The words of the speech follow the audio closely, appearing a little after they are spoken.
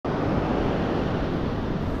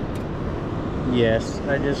Yes,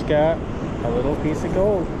 I just got a little piece of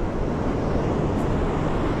gold.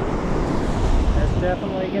 That's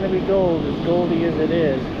definitely going to be gold, as goldy as it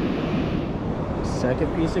is.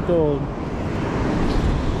 Second piece of gold.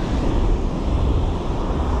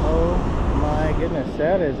 Oh my goodness,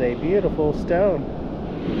 that is a beautiful stone.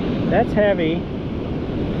 That's heavy.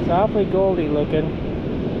 It's awfully goldy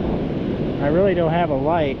looking. I really don't have a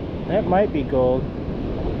light. That might be gold,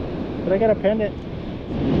 but I got a pendant.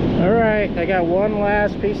 All right, I got one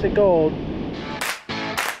last piece of gold.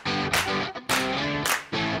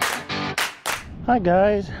 Hi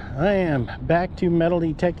guys, I am back to metal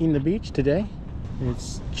detecting the beach today.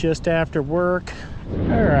 It's just after work.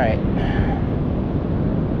 All right,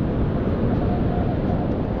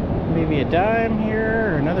 maybe a dime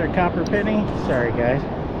here or another copper penny. Sorry guys.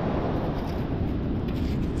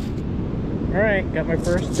 All right, got my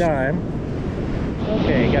first dime.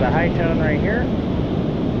 Okay, got a high tone right here.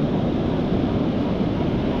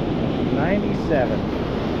 97.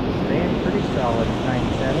 Staying pretty solid.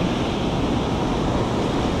 97.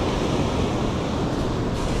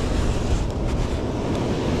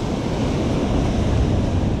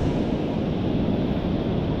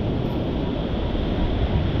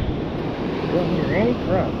 Don't hear any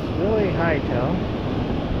grunts. Really high tone.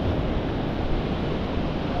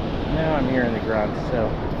 Now I'm hearing the grunts, so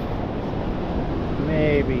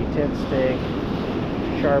maybe tin stick,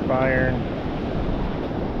 sharp iron.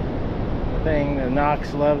 Thing that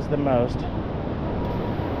Knox loves the most.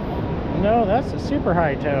 No, that's a super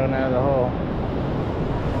high tone out of the hole.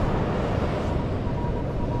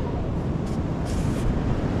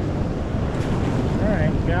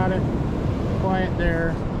 Alright, got it. Quiet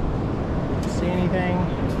there. See anything?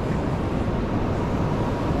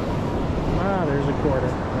 Ah, there's a quarter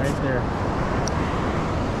right there.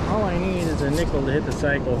 All I need is a nickel to hit the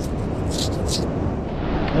cycle.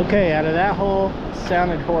 Okay, out of that hole,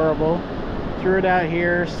 sounded horrible. Threw it out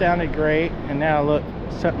here, sounded great, and now look,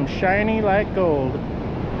 something shiny like gold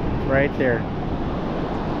right there.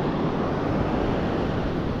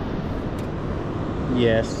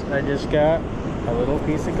 Yes, I just got a little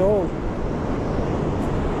piece of gold.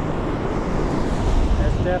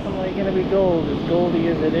 That's definitely going to be gold, as goldy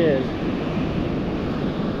as it is.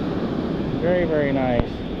 Very, very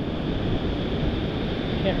nice.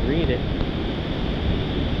 Can't read it.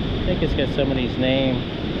 I think it's got somebody's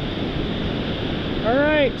name. All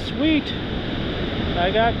right, sweet.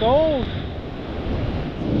 I got gold.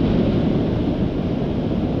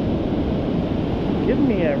 Give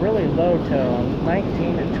me a really low tone,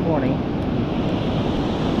 19 to 20.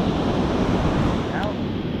 Out.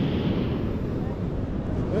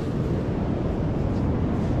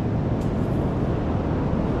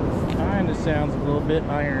 Kind of sounds a little bit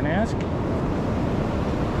iron-esque.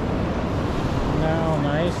 Now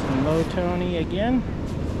nice and low tony again.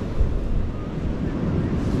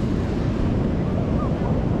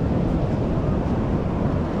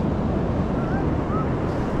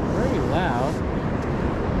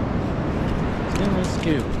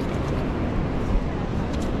 Scoop.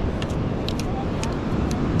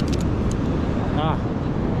 Ah.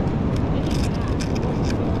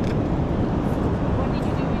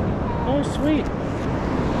 Oh, sweet. Is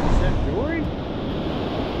that jewelry?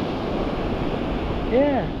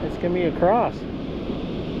 Yeah, it's gonna be a cross.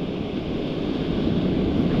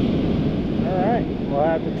 All right, we'll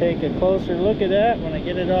have to take a closer look at that when I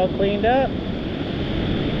get it all cleaned up.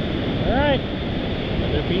 All right,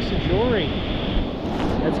 another piece of jewelry.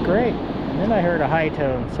 That's great. And then I heard a high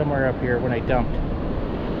tone somewhere up here when I dumped.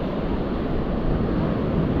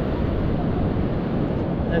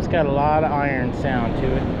 That's got a lot of iron sound to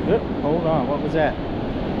it. Oop, hold on, what was that?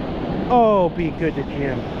 Oh, be good to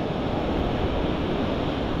Jim.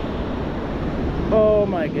 Oh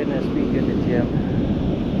my goodness, be good to Jim.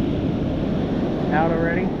 Out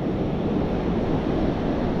already?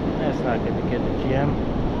 That's not going to be good to Jim.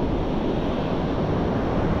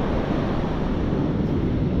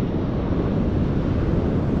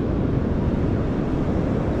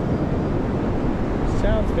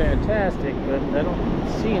 Sounds fantastic, but I don't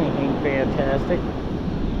see anything fantastic.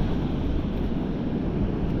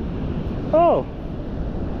 Oh,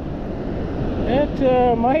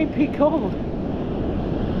 that might be gold.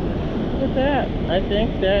 Look at that. I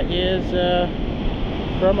think that is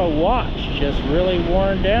from a watch, just really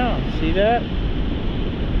worn down. See that?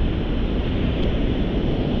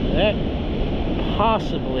 That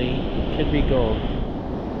possibly could be gold.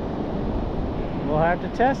 We'll have to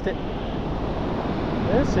test it.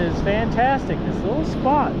 This is fantastic. This little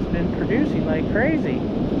spot has been producing like crazy.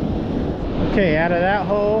 Okay, out of that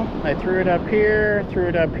hole, I threw it up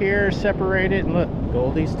here, separated, and look,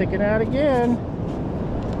 Goldie's sticking out again.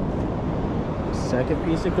 Second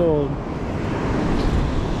piece of gold.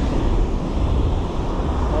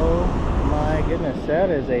 Oh my goodness, that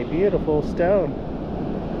is a beautiful stone.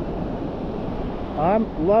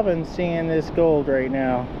 I'm loving seeing this gold right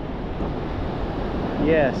now.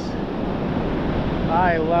 Yes,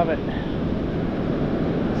 I love it.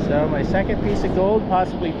 So my second piece of gold,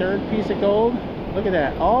 possibly third piece of gold. Look at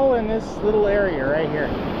that, all in this little area right here.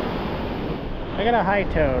 I got a high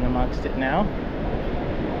tone amongst it now.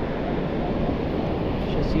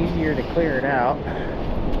 It's just easier to clear it out.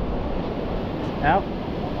 Out.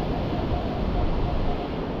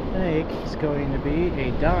 I think it's going to be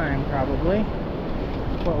a dime probably.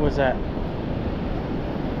 What was that?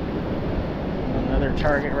 Another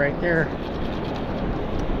target right there.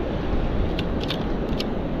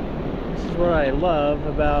 This is what I love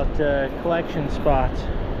about collection spots.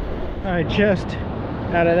 I just,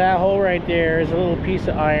 out of that hole right there is a little piece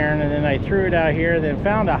of iron, and then I threw it out here, then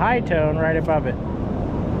found a high tone right above it.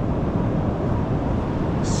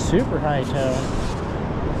 Super high tone.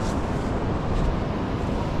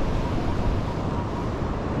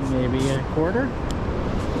 Maybe a quarter.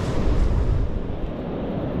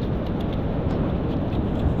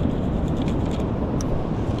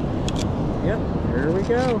 Yep, there we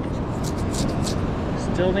go.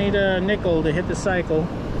 Still need a nickel to hit the cycle.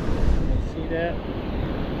 See that?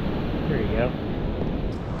 There you go.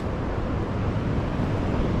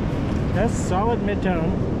 That's solid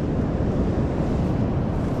mid-tone.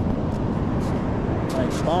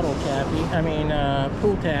 Like bottle tappy,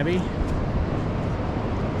 pool tabby.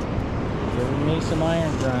 Giving me some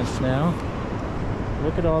iron grunts now.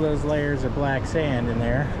 Look at all those layers of black sand in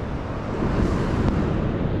there.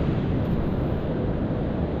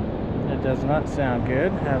 That does not sound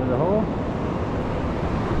good out of the hole.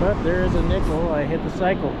 But there is a nickel. I hit the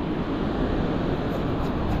cycle.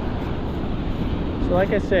 So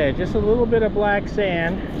like I said, just a little bit of black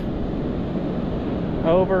sand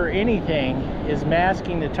over anything is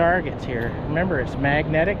masking the targets here. Remember, it's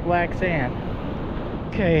magnetic black sand.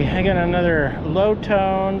 Okay, I got another low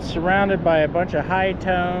tone surrounded by a bunch of high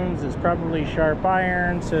tones. It's probably sharp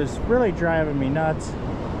iron, so it's really driving me nuts.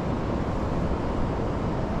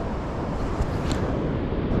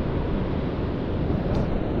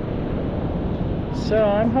 So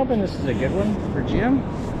I'm hoping this is a good one for Jim.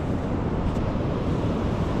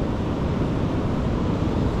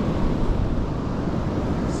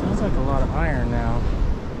 Sounds like a lot of iron now.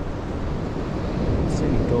 I don't see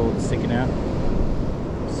any gold sticking out.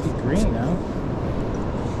 See green now.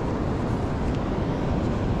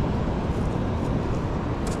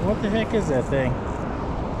 What the heck is that thing?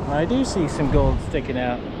 I do see some gold sticking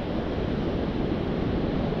out.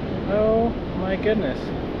 Oh my goodness.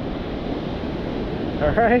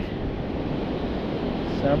 Alright.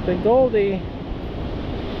 Something goldy.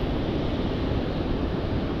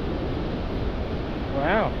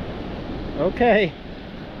 Wow. Okay.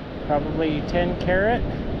 Probably 10 carat.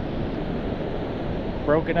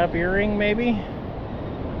 Broken up earring maybe.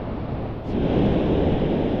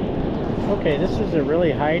 Okay, this is a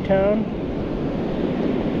really high tone.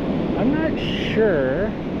 I'm not sure.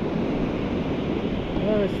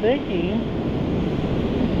 I was thinking,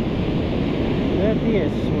 could that be a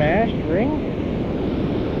smashed ring?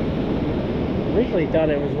 Originally thought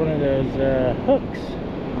it was one of those hooks.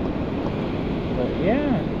 But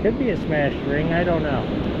yeah, could be a smashed ring, I don't know.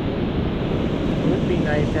 It would be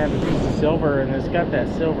nice to have a piece of silver, and it's got that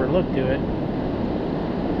silver look to it.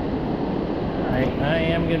 I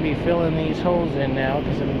am going to be filling these holes in now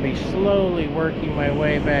because I'm going to be slowly working my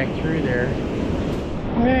way back through there.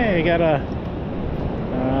 Okay, got a,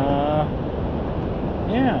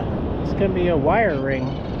 yeah, it's going to be a wire ring.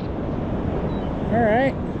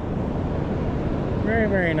 Alright. Very,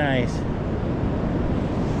 very nice.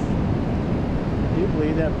 I do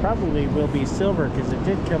believe that probably will be silver because it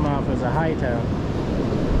did come off as a high tone.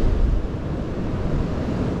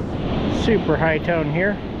 Super high tone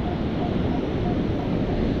here.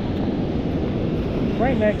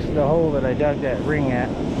 Right next to the hole that I dug that ring at.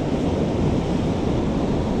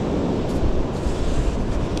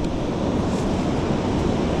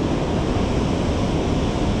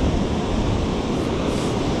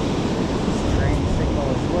 Train signal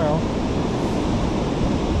as well.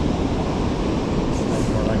 That's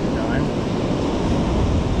more like a dime.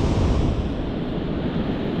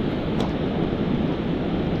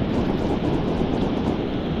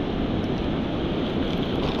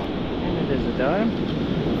 And it is a dime.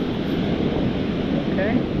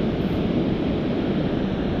 Okay.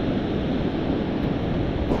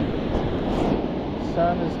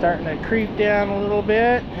 sun is starting to creep down a little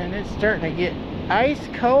bit, and it's starting to get ice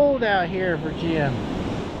cold out here for Jim.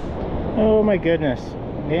 Oh my goodness.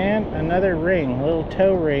 And another ring, a little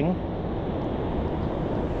toe ring.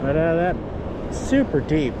 But that super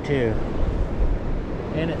deep too.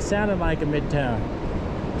 And it sounded like a mid-tone.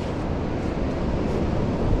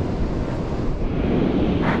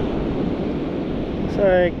 Looks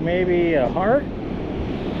like maybe a heart.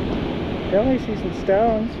 Definitely see some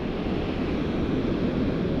stones.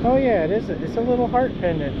 Oh yeah, it is. It's a little heart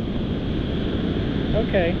pendant.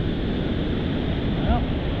 Okay. Well,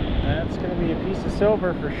 that's going to be a piece of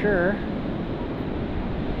silver for sure.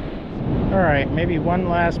 Alright, maybe one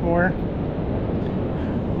last more.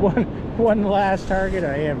 One last target.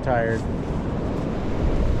 I am tired.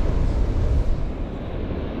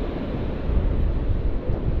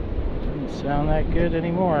 Doesn't sound that good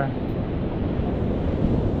anymore.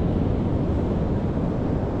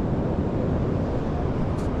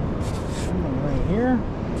 Right here.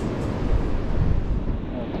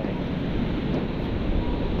 Okay.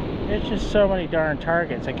 It's just so many darn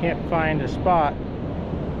targets. I can't find a spot.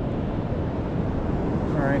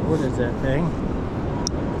 Alright, what is that thing?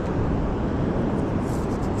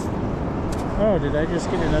 Oh, did I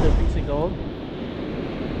just get another piece of gold?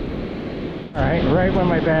 Alright, right when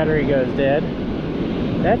my battery goes dead.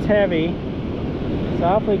 That's heavy. It's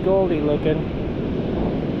awfully goldy looking.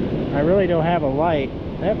 I really don't have a light.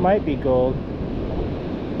 That might be gold.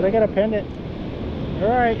 But I got a pendant.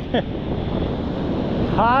 Alright.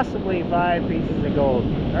 Possibly 5 pieces of gold.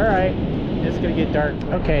 Alright. It's gonna get dark.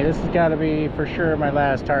 Okay, this has got to be for sure my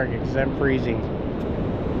last target because I'm freezing.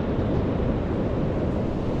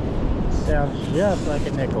 Sounds just like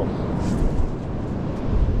a nickel.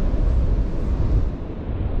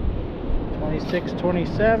 26,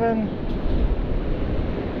 27.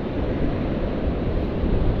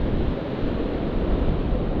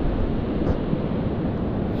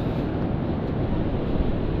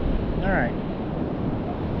 Alright.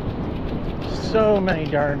 So many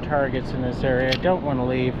darn targets in this area. I don't want to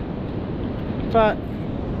leave, but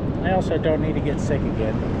I also don't need to get sick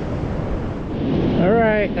again.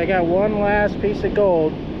 Alright, I got one last piece of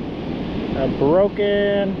gold. A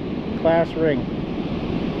broken glass ring.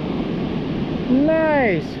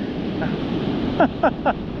 Nice.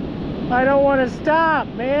 I don't want to stop,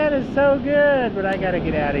 man. It's so good, but I gotta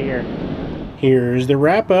get out of here. Here's the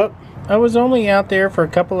wrap up. I was only out there for a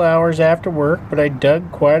couple hours after work, but I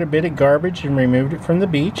dug quite a bit of garbage and removed it from the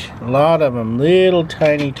beach. A lot of them, little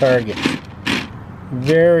tiny targets.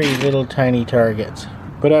 Very little tiny targets.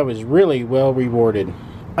 But I was really well rewarded.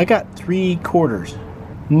 I got 3 quarters.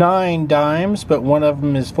 9 dimes, but one of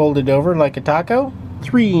them is folded over like a taco.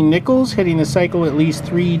 3 nickels, hitting the cycle at least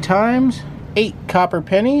 3 times. 8 copper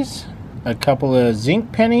pennies. A couple of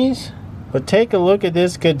zinc pennies. But take a look at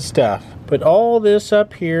this good stuff. But all this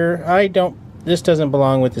up here, this doesn't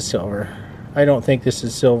belong with the silver. I don't think this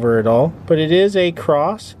is silver at all. But it is a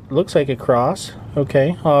cross. It looks like a cross.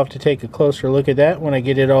 Okay, I'll have to take a closer look at that when I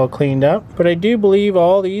get it all cleaned up. But I do believe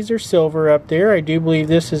all these are silver up there. I do believe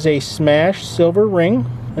this is a smashed silver ring.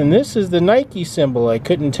 And this is the Nike symbol. I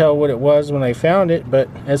couldn't tell what it was when I found it, but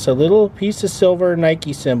it's a little piece of silver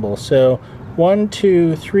Nike symbol. So 1,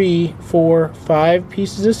 2, 3, 4, 5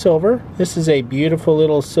 pieces of silver. This is a beautiful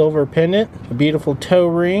little silver pendant, a beautiful toe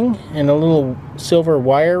ring, and a little silver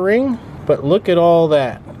wire ring. But look at all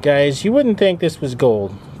that. Guys, you wouldn't think this was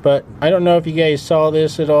gold. But I don't know if you guys saw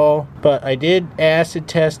this at all, but I did acid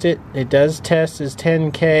test it. It does test as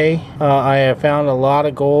 10K. I have found a lot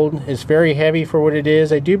of gold. It's very heavy for what it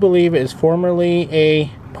is. I do believe it is formerly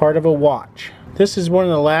a part of a watch. This is one of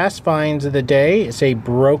the last finds of the day. It's a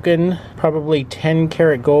broken, probably 10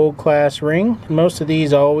 karat gold class ring. Most of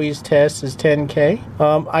these always test as 10K.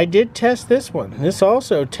 I did test this one. This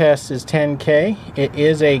also tests as 10K. It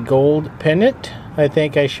is a gold pendant. I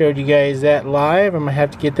think I showed you guys that live. I'm gonna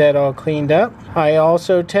have to get that all cleaned up. I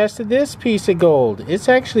also tested this piece of gold. It's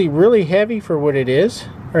actually really heavy for what it is.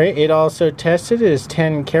 All right, it also tested as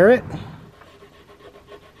 10 karat.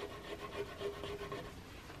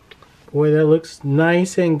 Boy, that looks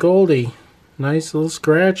nice and goldy. Nice little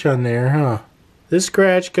scratch on there, huh? This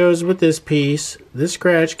scratch goes with this piece. This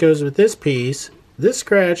scratch goes with this piece. This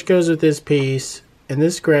scratch goes with this piece. And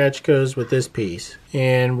this scratch goes with this piece.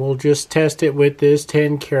 And we'll just test it with this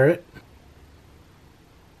 10 karat.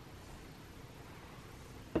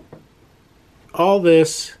 All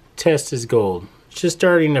this test is gold. It's just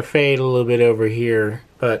starting to fade a little bit over here.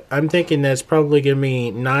 But I'm thinking that's probably going to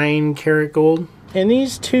be 9 karat gold. And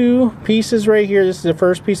these two pieces right here, this is the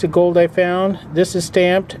first piece of gold I found. This is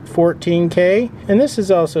stamped 14K, and this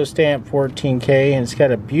is also stamped 14K, and it's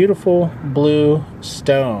got a beautiful blue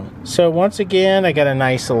stone. So once again, I got a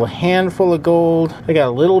nice little handful of gold. I got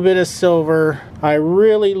a little bit of silver. I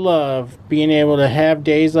really love being able to have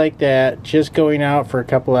days like that, just going out for a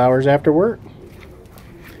couple hours after work.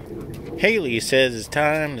 Haley says it's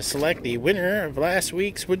time to select the winner of last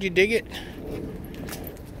week's Would You Dig It?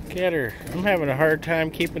 Look at her. I'm having a hard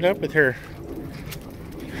time keeping up with her.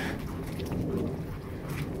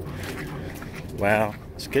 Wow,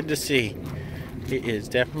 it's good to see. It is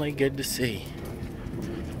definitely good to see.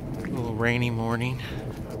 A little rainy morning,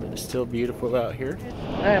 but it's still beautiful out here.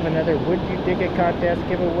 I have another Would You Dig It contest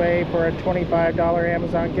giveaway for a $25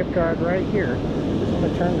 Amazon gift card right here. Just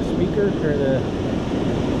want to turn the speakers or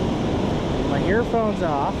my earphones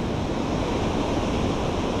off.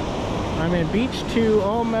 I'm in Beach 2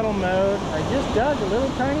 all metal mode. I just dug a little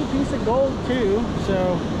tiny piece of gold too,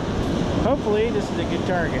 so hopefully this is a good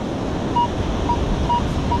target.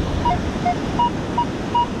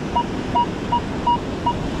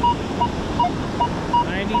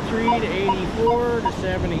 To 84 to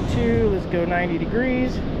 72. Let's go 90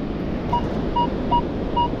 degrees.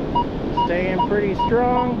 Staying pretty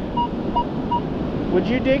strong. Would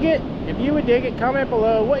you dig it? If you would dig it, comment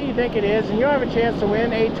below what you think it is, and you'll have a chance to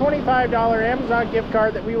win a $25 Amazon gift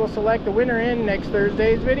card that we will select the winner in next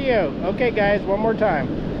Thursday's video. Okay guys, one more time.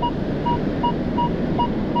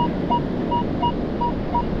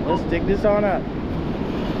 Let's dig this on up.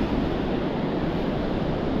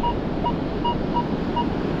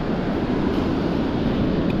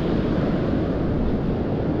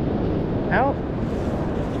 Out.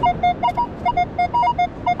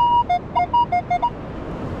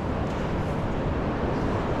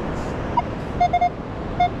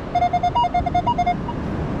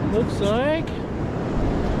 Looks like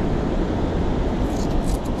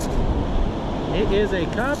it is a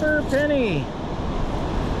copper penny.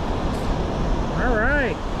 All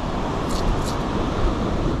right.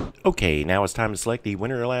 Okay, now it's time to select the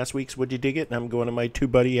winner of last week's Would You Dig It? And I'm going to my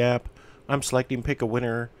TubeBuddy app. I'm selecting pick a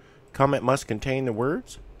winner. Comment must contain the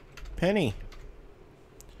words penny.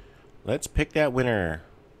 Let's pick that winner.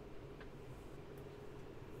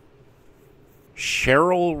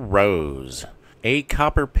 Cheryl Rose. A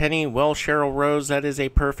copper penny. Well, Cheryl Rose, that is a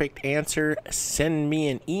perfect answer. Send me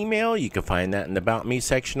an email. You can find that in the About Me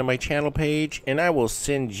section of my channel page, and I will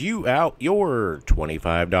send you out your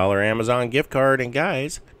 $25 Amazon gift card. And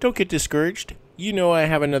guys, don't get discouraged. You know I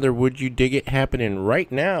have another Would You Dig It happening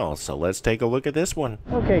right now, so let's take a look at this one.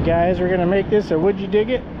 Okay guys, we're going to make this a Would You Dig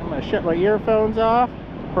It. I'm going to shut my earphones off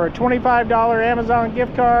for a $25 Amazon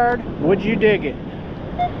gift card. Would you dig it?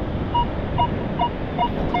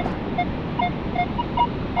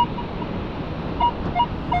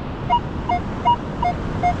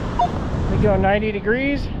 We go 90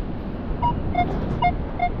 degrees.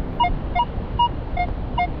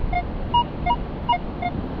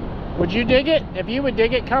 Would you dig it? If you would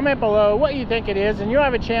dig it, comment below what you think it is, and you'll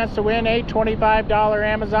have a chance to win a $25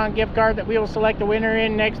 Amazon gift card that we will select the winner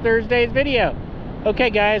in next Thursday's video. Okay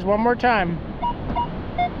guys, one more time.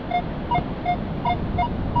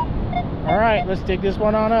 All right, let's dig this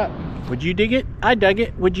one on up. Would you dig it? I dug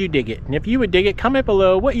it. Would you dig it? And if you would dig it, comment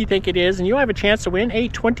below what you think it is, and you'll have a chance to win a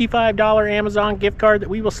 $25 Amazon gift card that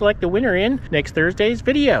we will select the winner in next Thursday's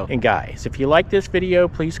video. And guys, if you like this video,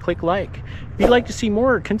 please click like. If you'd like to see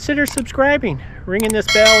more, consider subscribing, ringing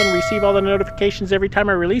this bell, and receive all the notifications every time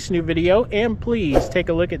I release a new video. And please take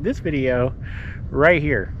a look at this video right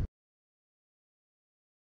here.